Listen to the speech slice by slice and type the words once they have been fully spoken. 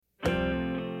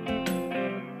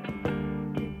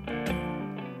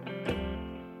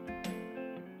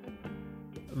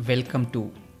Welcome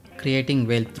to Creating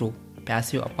Wealth Through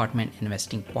Passive Apartment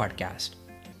Investing podcast.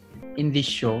 In this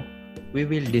show, we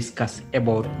will discuss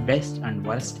about best and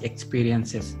worst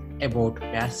experiences about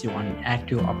passive and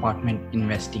active apartment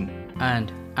investing.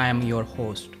 And I am your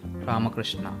host,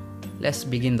 Ramakrishna. Let's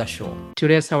begin the show.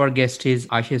 Today's our guest is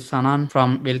Ashish Sanan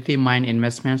from Wealthy Mind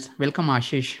Investments. Welcome,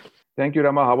 Ashish. Thank you,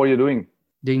 Rama. How are you doing?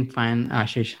 Doing fine,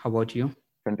 Ashish. How about you?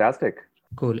 Fantastic.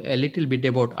 Cool. A little bit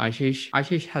about Ashish.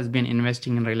 Ashish has been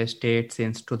investing in real estate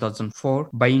since 2004,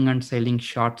 buying and selling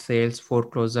short sales,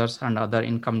 foreclosures, and other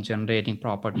income generating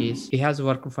properties. He has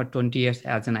worked for 20 years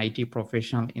as an IT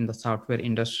professional in the software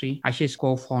industry. Ashish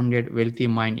co founded Wealthy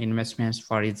Mind Investments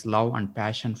for his love and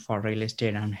passion for real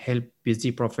estate and help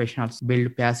busy professionals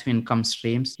build passive income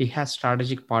streams. He has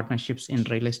strategic partnerships in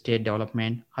real estate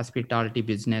development, hospitality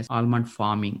business, almond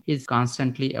farming. He is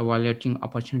constantly evaluating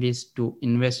opportunities to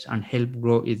invest and help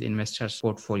grow his investors'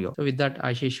 portfolio. So with that,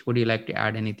 Ashish, would you like to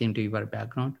add anything to your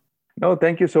background? No,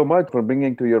 thank you so much for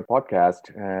bringing to your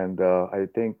podcast. And I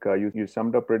think you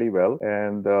summed up pretty well.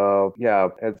 And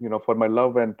as you know, for my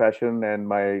love and passion and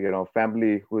my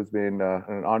family who's been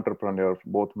an entrepreneur,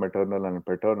 both maternal and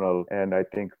paternal, and I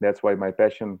think that's why my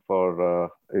passion for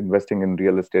investing in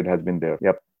real estate has been there.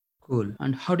 Yep. Cool.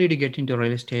 And how did you get into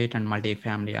real estate and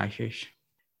multifamily, Ashish?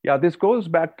 Yeah, this goes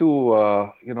back to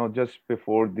just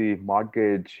before the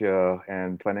mortgage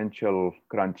and financial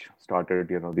crunch started.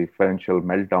 The financial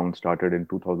meltdown started in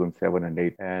 2007 and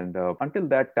 8, and until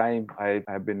that time, I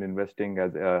have been investing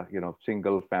as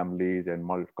single families and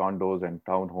condos and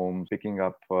townhomes, picking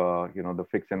up the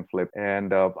fix and flip.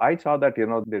 And I saw that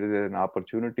there is an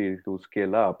opportunity to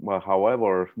scale up.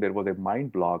 However, there was a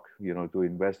mind block to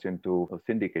invest into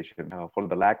syndication for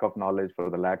the lack of knowledge, for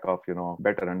the lack of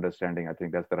better understanding. I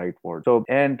think that's the right word. So,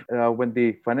 and when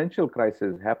the financial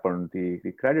crisis happened, the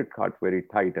credit got very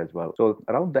tight as well. So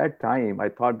around that time, I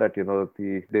thought that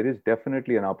there is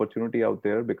definitely an opportunity out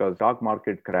there because stock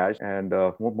market crashed and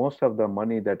most of the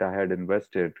money that I had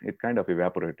invested, it kind of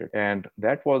evaporated. And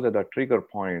that was at a trigger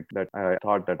point that I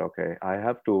thought that okay, I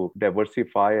have to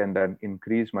diversify and then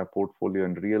increase my portfolio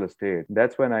in real estate.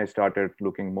 That's when I started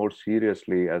looking more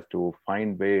seriously as to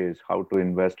find ways how to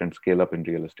invest and scale up in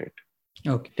real estate.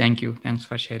 Okay, thank you. Thanks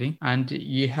for sharing. And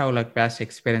you have past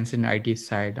experience in IT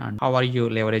side, and how are you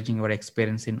leveraging your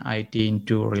experience in IT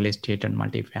into real estate and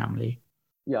multifamily?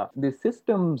 Yeah, the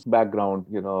systems background,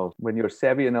 when you're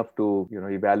savvy enough to,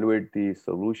 evaluate the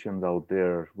solutions out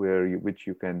there which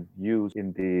you can use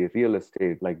in the real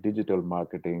estate, like digital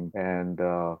marketing and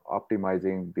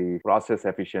optimizing the process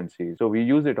efficiency. So we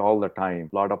use it all the time,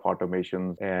 a lot of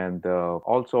automations and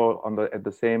also at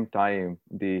the same time,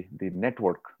 the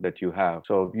network that you have.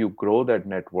 So you grow that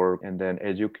network and then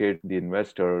educate the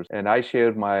investors. And I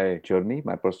share my journey,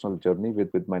 my personal journey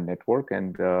with my network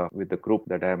and with the group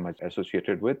that I am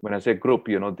associated with. When I say group,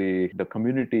 the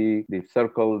community, the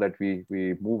circle that we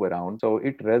move around. So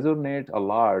it resonates a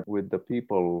lot with the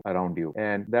people around you.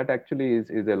 And that actually is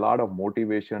a lot of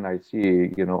motivation I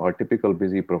see, a typical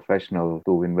busy professional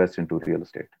to invest into real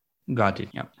estate. Got it.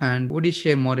 Yeah. And would you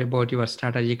share more about your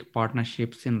strategic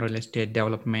partnerships in real estate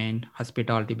development,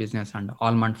 hospitality business, and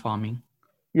almond farming?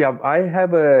 Yeah, I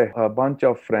have a bunch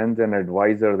of friends and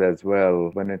advisors as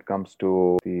well when it comes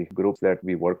to the groups that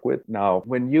we work with. Now,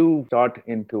 when you start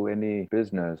into any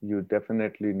business, you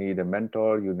definitely need a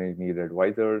mentor, you need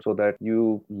advisors so that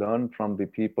you learn from the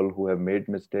people who have made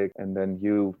mistakes and then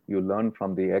you learn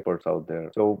from the experts out there.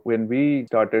 So when we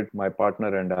started, my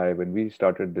partner and I, when we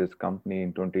started this company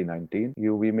in 2019,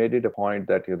 we made it a point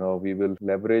that, we will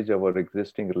leverage our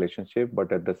existing relationship,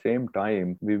 but at the same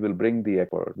time, we will bring the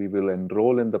expert, we will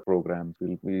enroll in the programs.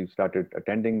 We started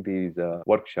attending these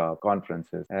workshop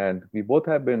conferences, and we both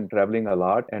have been traveling a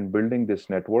lot and building this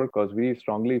network because we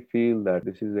strongly feel that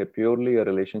this is a purely a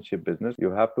relationship business. You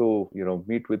have to,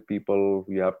 meet with people.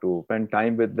 You have to spend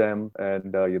time with them,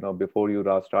 and before you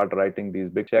start writing these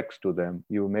big checks to them,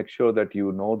 you make sure that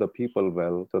you know the people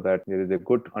well, so that there is a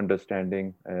good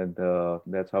understanding, and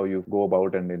that's how you go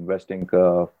about and investing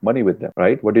money with them.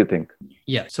 Right? What do you think?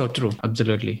 Yeah, so true.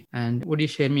 Absolutely. And would you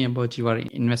share me about your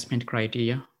investment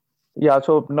criteria? Yeah,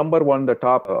 so number one, the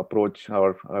top approach,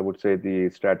 or I would say the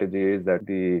strategy is that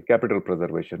the capital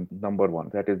preservation, number one,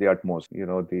 that is the utmost.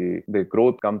 The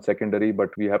growth comes secondary,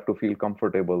 but we have to feel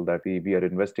comfortable that we are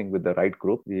investing with the right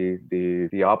group.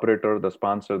 The operator, the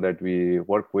sponsor that we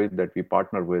work with, that we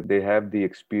partner with, they have the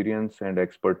experience and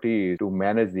expertise to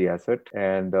manage the asset.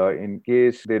 And in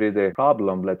case there is a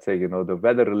problem, let's say, the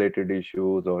weather related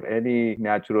issues or any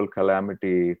natural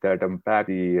calamity that impact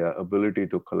the ability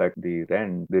to collect the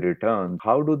rent, the returns,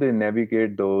 how do they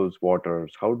navigate those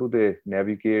waters? How do they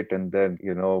navigate and then,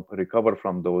 recover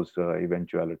from those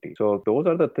eventualities? So those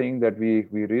are the things that we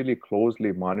really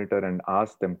closely monitor and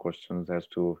ask them questions as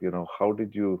to, how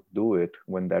did you do it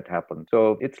when that happened?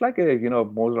 So it's like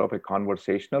more of a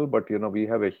conversational, but, we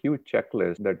have a huge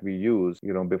checklist that we use,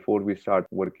 before we start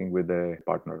working with a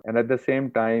partner. And at the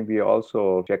same time, we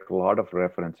also check a lot of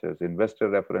references, investor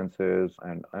references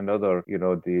and other,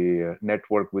 the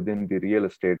network within the real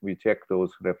estate. We check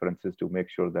those references to make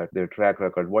sure that their track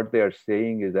record, what they are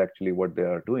saying is actually what they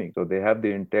are doing. So they have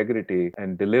the integrity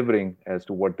and delivering as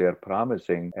to what they are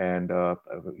promising and,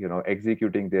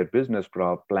 executing their business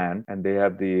plan, and they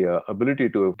have the ability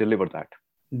to deliver that.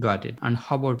 Got it. And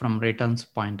how about from returns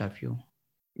point of view?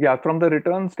 Yeah, from the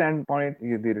return standpoint,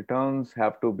 the returns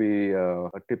have to be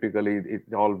typically,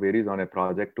 it all varies on a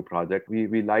project to project.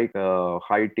 We like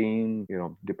high teens,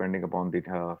 depending upon the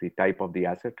type of the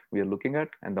asset we are looking at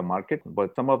and the market.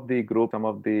 But some of the group, some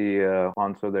of the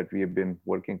sponsors that we have been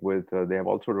working with, they have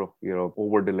also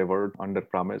over delivered, under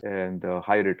promise, and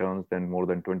high returns than more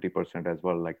than 20% as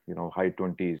well, like high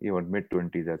 20s, even mid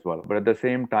 20s as well. But at the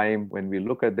same time, when we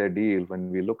look at their deal,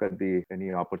 when we look at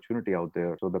any opportunity out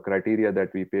there, so the criteria that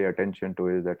we pay attention to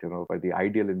is that, by the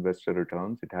ideal investor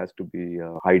returns, it has to be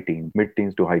high teens, mid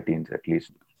teens to high teens at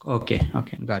least. Okay,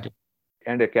 got it.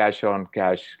 And a cash on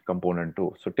cash component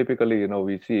too. So typically,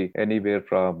 we see anywhere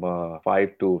from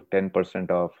 5 to 10%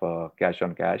 of cash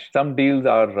on cash. Some deals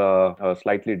are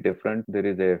slightly different. There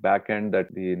is a back end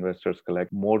that the investors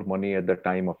collect more money at the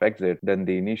time of exit than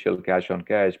the initial cash on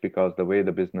cash, because the way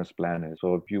the business plan is.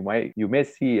 So you may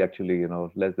see actually,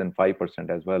 less than 5%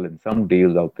 as well in some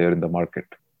deals out there in the market.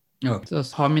 Okay. So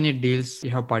how many deals you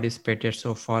have participated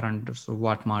so far, and so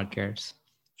what markets?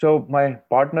 So my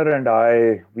partner and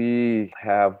I, we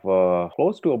have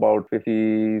close to about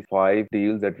 55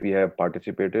 deals that we have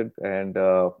participated, and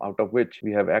out of which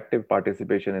we have active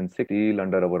participation in 6 deals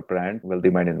under our brand, Wealthy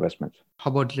Mind Investments.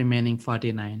 How about remaining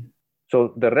 49?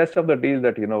 So the rest of the deals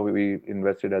that, we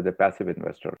invested as a passive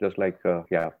investor, just like,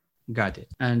 Got it.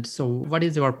 And so what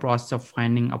is your process of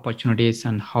finding opportunities,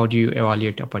 and how do you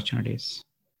evaluate opportunities?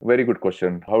 Very good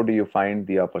question. How do you find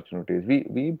the opportunities?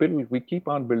 We keep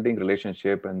on building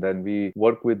relationship, and then we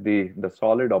work with the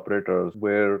solid operators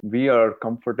where we are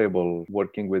comfortable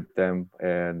working with them,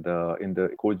 and in the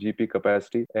co-GP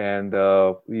capacity, and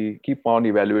we keep on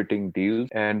evaluating deals.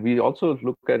 And we also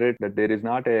look at it that there is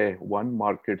not a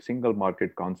single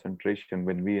market concentration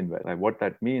when we invest. Like what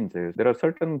that means is there are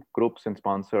certain groups and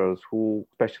sponsors who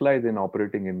specialize in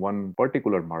operating in one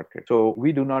particular market. So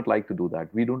we do not like to do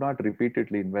that. We do not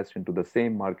repeatedly invest into the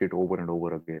same market over and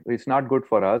over again. It's not good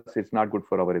for us. It's not good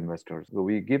for our investors. So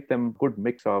we give them good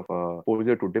mix of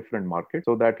exposure to different markets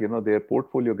so that, their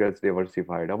portfolio gets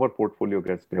diversified. Our portfolio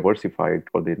gets diversified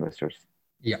for the investors.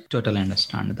 Yeah, totally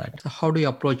understand that. So how do you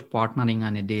approach partnering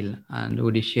on a deal, and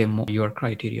would you share more your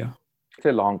criteria? It's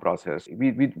a long process.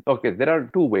 There are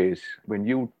 2 ways when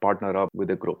you partner up with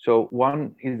a group. So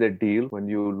one is a deal when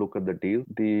you look at the deal.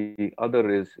 The other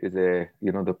is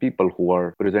the people who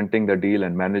are presenting the deal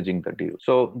and managing the deal.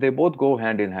 So they both go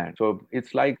hand in hand. So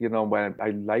it's like, when I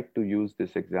like to use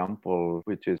this example,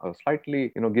 which is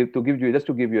slightly, to give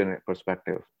you a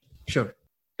perspective. Sure.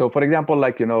 So for example,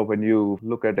 like, when you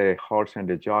look at a horse and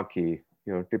a jockey,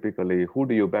 typically, who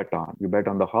do you bet on? You bet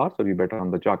on the horse or you bet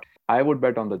on the jockey? I would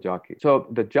bet on the jockey. So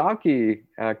the jockey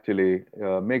actually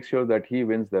makes sure that he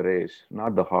wins the race,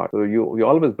 not the horse. So you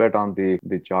always bet on the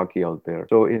jockey out there.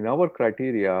 So in our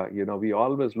criteria, we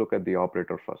always look at the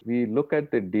operator first. We look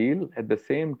at the deal. At the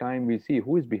same time, we see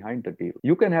who is behind the deal.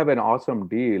 You can have an awesome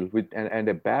deal and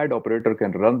a bad operator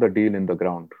can run the deal in the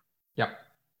ground. Yeah.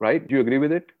 Right? Do you agree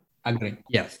with it? Agree.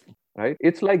 Yes. Right?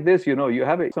 It's like this, you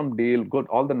have some deal, good,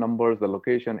 all the numbers, the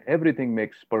location, everything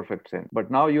makes perfect sense. But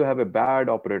now you have a bad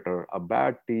operator, a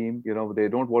bad team, they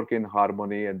don't work in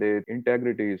harmony, and their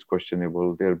integrity is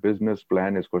questionable. Their business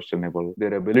plan is questionable.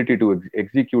 Their ability to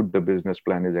execute the business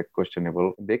plan is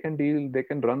questionable. They can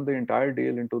run the entire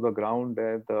deal into the ground,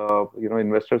 and,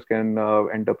 investors can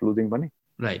end up losing money.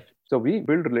 Right. So we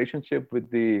build relationship with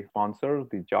the sponsor,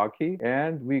 the jockey,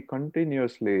 and we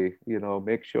continuously,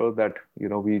 make sure that,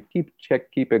 we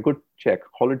keep a good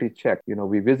quality check.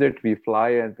 We visit, we fly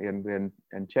and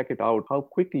check it out, how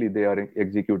quickly they are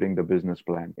executing the business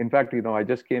plan. In fact, I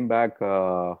just came back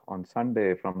on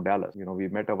Sunday from Dallas. We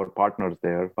met our partners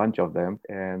there, bunch of them,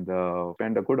 and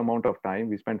spent a good amount of time.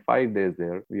 We spent 5 days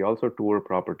there. We also tour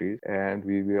properties, and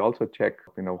we also check,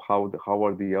 how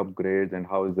are the upgrades and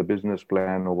how is the business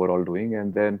plan overall all doing,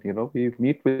 and then we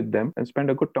meet with them and spend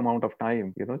a good amount of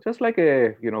time, just like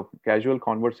a casual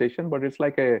conversation, but it's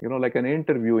like a like an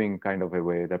interviewing kind of a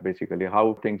way, that basically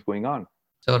how things going on.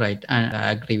 So right, and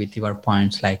I agree with your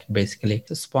points. Like basically,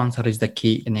 the sponsor is the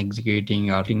key in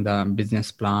executing or doing the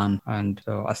business plan and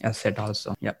asset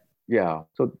also. Yeah. Yeah.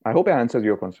 So I hope I answers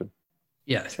your question.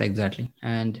 Yes, exactly.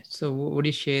 And so, would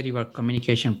you share your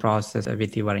communication process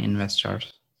with your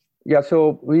investors? Yeah,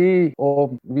 so we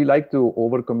like to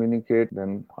over communicate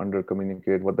than under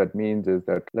communicate. What that means is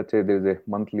that, let's say there's a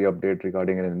monthly update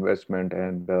regarding an investment,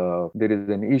 and there is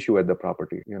an issue at the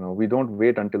property. We don't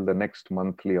wait until the next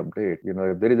monthly update.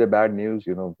 If there is a bad news,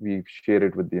 we share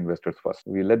it with the investors first.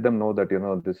 We let them know that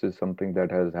this is something that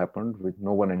has happened, which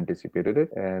no one anticipated it,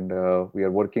 and we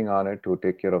are working on it to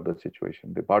take care of the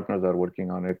situation. The partners are working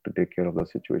on it to take care of the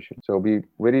situation. So we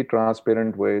very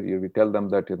transparent way. We tell them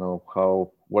that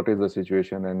what is the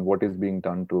situation and what is being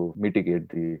done to mitigate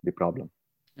the problem.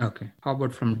 Okay. How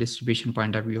about from distribution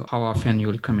point of view? How often you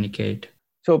will communicate?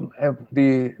 So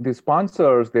the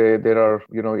sponsors, there are,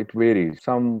 it varies.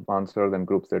 Some sponsors and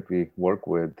groups that we work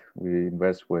with, we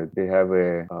invest with, they have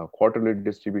a quarterly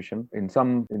distribution.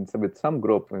 With some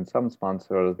groups, in some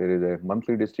sponsors, there is a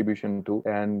monthly distribution too.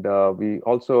 And we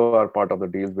also are part of the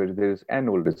deals where there is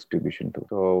annual distribution too.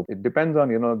 So it depends on,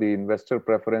 the investor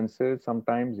preferences.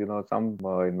 Sometimes, some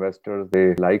investors,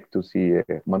 they like to see a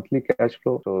monthly cash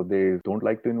flow. So they don't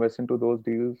like to invest into those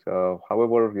deals.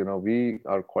 However, we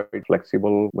are quite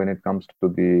flexible when it comes to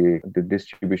the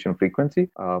distribution frequency.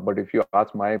 But if you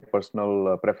ask my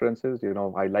personal preferences,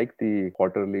 I like the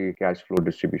quarterly cash flow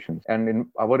distributions. And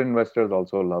our investors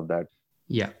also love that.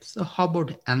 Yeah. So how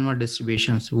about annual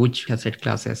distributions? Which asset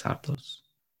classes are those?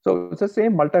 So it's the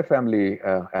same multifamily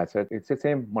asset. It's the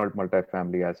same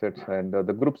multifamily assets, and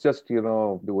the groups just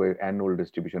do an annual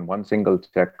distribution, one single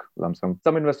check lump sum.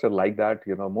 Some investors like that.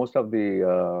 Most of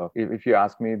the if you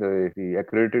ask me, the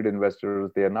accredited investors,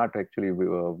 they are not actually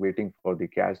waiting for the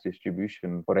cash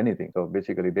distribution for anything. So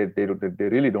basically, they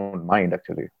really don't mind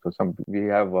actually. So we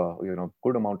have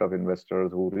good amount of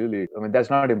investors who really, that's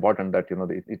not important that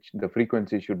the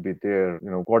frequency should be there.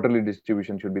 Quarterly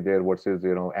distribution should be there versus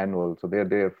annual. So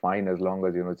they're fine as long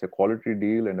as it's a quality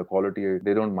deal and a quality.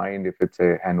 They don't mind if it's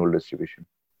a annual distribution.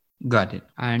 Got it.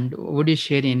 And would you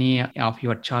share any of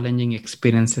your challenging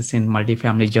experiences in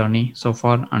multifamily journey so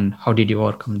far, and how did you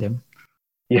overcome them?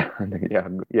 Yeah.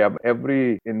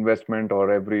 Every investment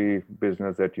or every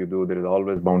business that you do, there is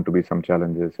always bound to be some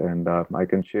challenges. And I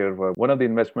can share one of the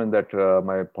investment that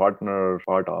my partner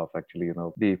part of actually,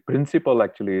 the principal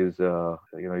actually is,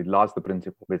 he lost the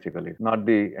principal basically, not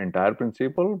the entire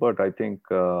principal, but I think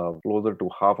closer to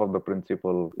half of the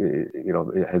principal,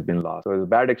 it has been lost. So it's a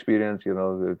bad experience.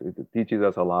 It teaches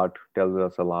us a lot, tells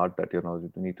us a lot that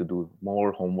you need to do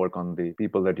more homework on the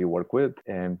people that you work with.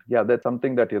 And yeah, that's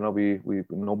something that we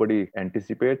nobody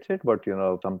anticipates it, but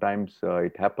sometimes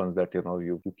it happens that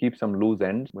you keep some loose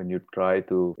ends when you try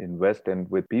to invest in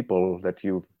with people that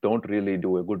you don't really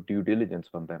do a good due diligence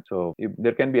on them. So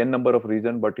there can be a number of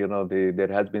reasons, but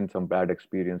there has been some bad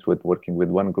experience with working with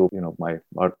one group. My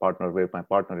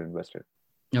partner invested.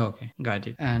 Okay, got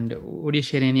it. And would you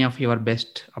share any of your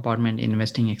best apartment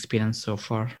investing experience so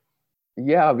far?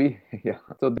 Yeah.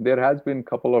 So there has been a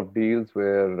couple of deals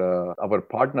where our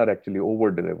partner actually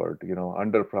over delivered,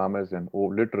 under promise and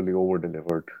literally over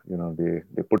delivered.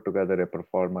 They put together a pro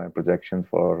forma projection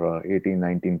for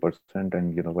 18-19%,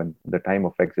 and when the time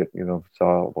of exit,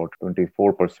 saw about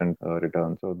 24%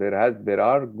 return. So there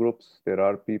are groups, there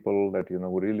are people that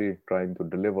who really trying to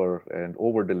deliver and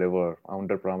over deliver,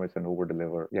 under promise and over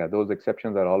deliver. Yeah, those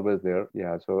exceptions are always there.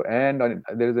 Yeah. So and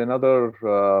there is another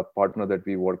partner that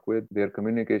we work with. Their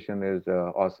communication is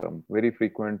awesome. Very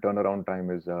frequent turnaround time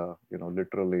is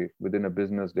literally within a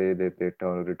business day they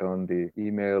return the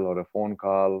email or a phone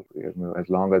call. As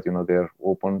long as they're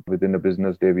open within a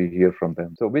business day, we hear from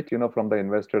them. So which from the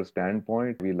investor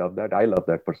standpoint, we love that. I love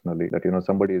that personally. That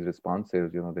somebody is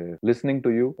responsive. They're listening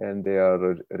to you and they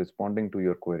are responding to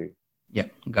your query. Yeah,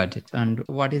 got it. And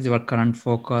what is your current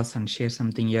focus, and share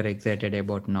something you're excited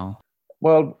about now?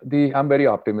 Well, I'm very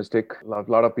optimistic. A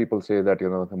lot of people say that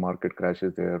the market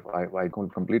crashes there. I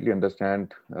don't completely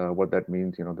understand what that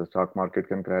means. The stock market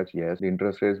can crash. Yes. The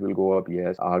interest rates will go up.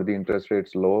 Yes. Are the interest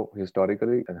rates low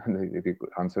historically? The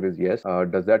answer is yes.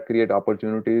 Does that create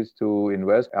opportunities to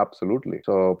invest? Absolutely.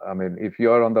 So if you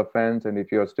are on the fence and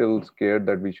if you are still scared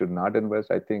that we should not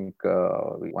invest, I think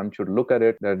one should look at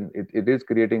it. Then it is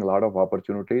creating a lot of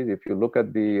opportunities. If you look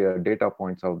at the data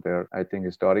points out there, I think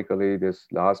historically this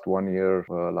last 1 year,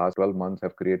 their last 12 months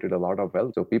have created a lot of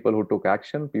wealth. So people who took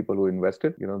action, people who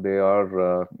invested, they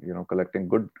are collecting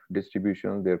good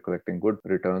distributions, they're collecting good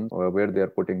returns where they're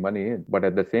putting money in. But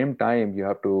at the same time, you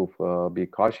have to be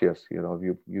cautious.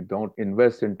 You don't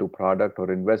invest into product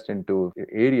or invest into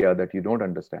area that you don't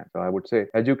understand. So I would say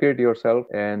educate yourself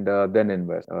and then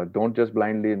invest. Don't just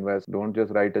blindly invest. Don't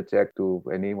just write a check to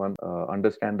anyone.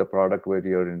 Understand the product where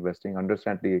you're investing.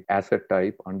 Understand the asset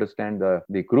type. Understand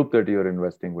the group that you're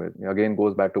investing with. Again,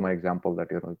 goes back to my example that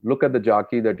look at the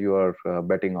jockey that you are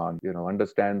betting on.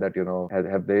 Understand that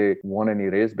have they won any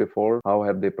race before? How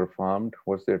have they performed?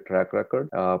 What's their track record?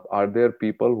 Are there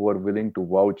people who are willing to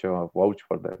vouch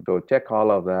for them? So check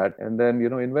all of that and then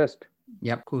invest.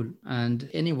 Yep, cool. And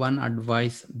any one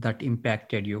advice that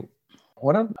impacted you?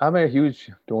 I'm a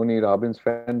huge Tony Robbins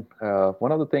fan.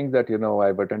 One of the things that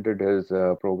I've attended his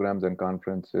programs and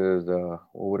conferences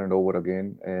over and over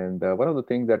again, and one of the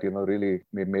things that really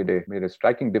made a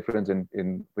striking difference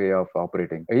in way of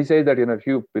operating. He says that if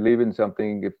you believe in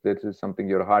something, if this is something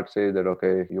your heart says that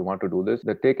okay, you want to do this,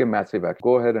 then take a massive action.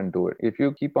 Go ahead and do it. If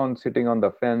you keep on sitting on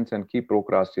the fence and keep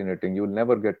procrastinating, you'll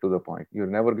never get to the point. You'll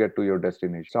never get to your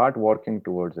destination. Start working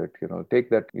towards it.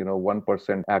 Take that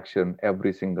 1% action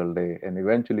every single day. And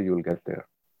eventually you'll get there.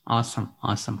 Awesome.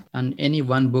 And any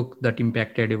one book that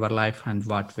impacted your life and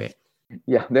what way?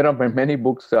 Yeah, there are many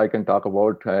books I can talk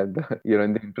about. And,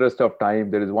 in the interest of time,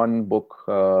 there is one book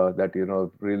that,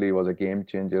 really was a game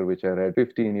changer, which I read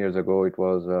 15 years ago. It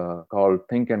was called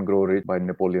Think and Grow Rich by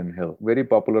Napoleon Hill. Very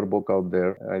popular book out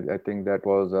there. I think that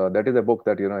is a book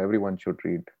that, everyone should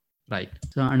read. Right.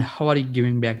 So, and how are you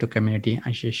giving back to community,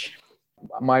 Ashish?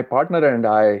 My partner and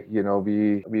I,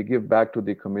 we give back to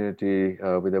the community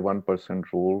with a 1%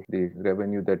 rule. The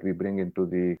revenue that we bring into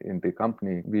the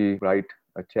company, we write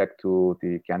a check to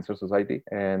the Cancer Society.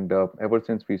 And ever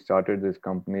since we started this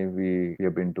company, we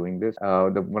have been doing this.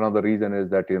 One of the reasons is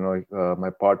that, my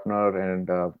partner and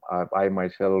I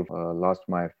myself lost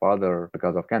my father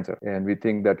because of cancer. And we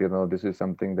think that, this is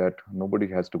something that nobody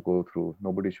has to go through.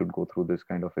 Nobody should go through this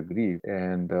kind of a grief.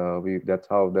 And that's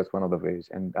one of the ways.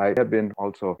 And I have been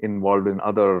also involved in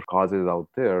other causes out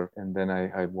there. And then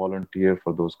I volunteer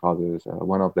for those causes.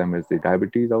 One of them is the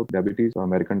diabetes,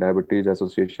 American Diabetes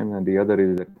Association, and the other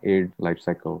is the AIDS Life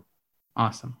Cycle.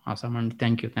 Awesome. And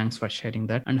thanks for sharing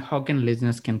that. And how can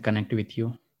listeners connect with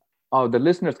you? Oh, the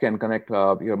listeners can connect.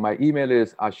 My email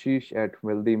is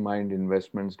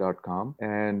ashish@wealthymindinvestments.com.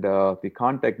 And the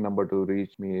contact number to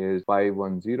reach me is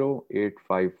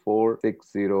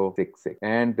 510-854-6066.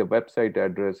 And the website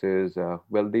address is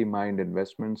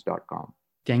wealthymindinvestments.com.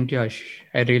 Thank you, Ashish.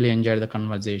 I really enjoyed the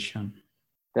conversation.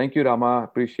 Thank you, Rama.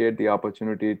 Appreciate the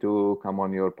opportunity to come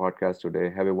on your podcast today.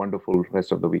 Have a wonderful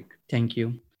rest of the week. Thank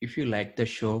you. If you like the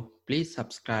show, please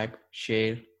subscribe,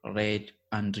 share, rate,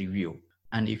 and review.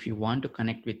 And if you want to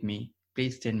connect with me,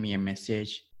 please send me a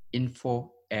message,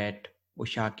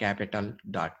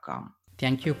 info@ushacapital.com.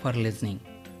 Thank you for listening.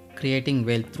 Creating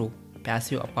Wealth Through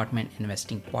Passive Apartment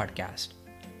Investing Podcast.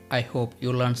 I hope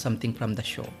you learned something from the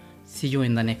show. See you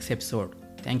in the next episode.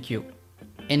 Thank you.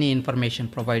 Any information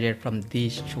provided from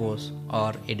these shows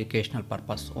are educational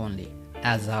purpose only.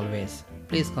 As always,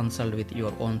 please consult with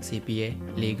your own CPA,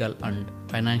 legal and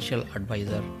financial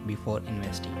advisor before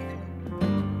investing.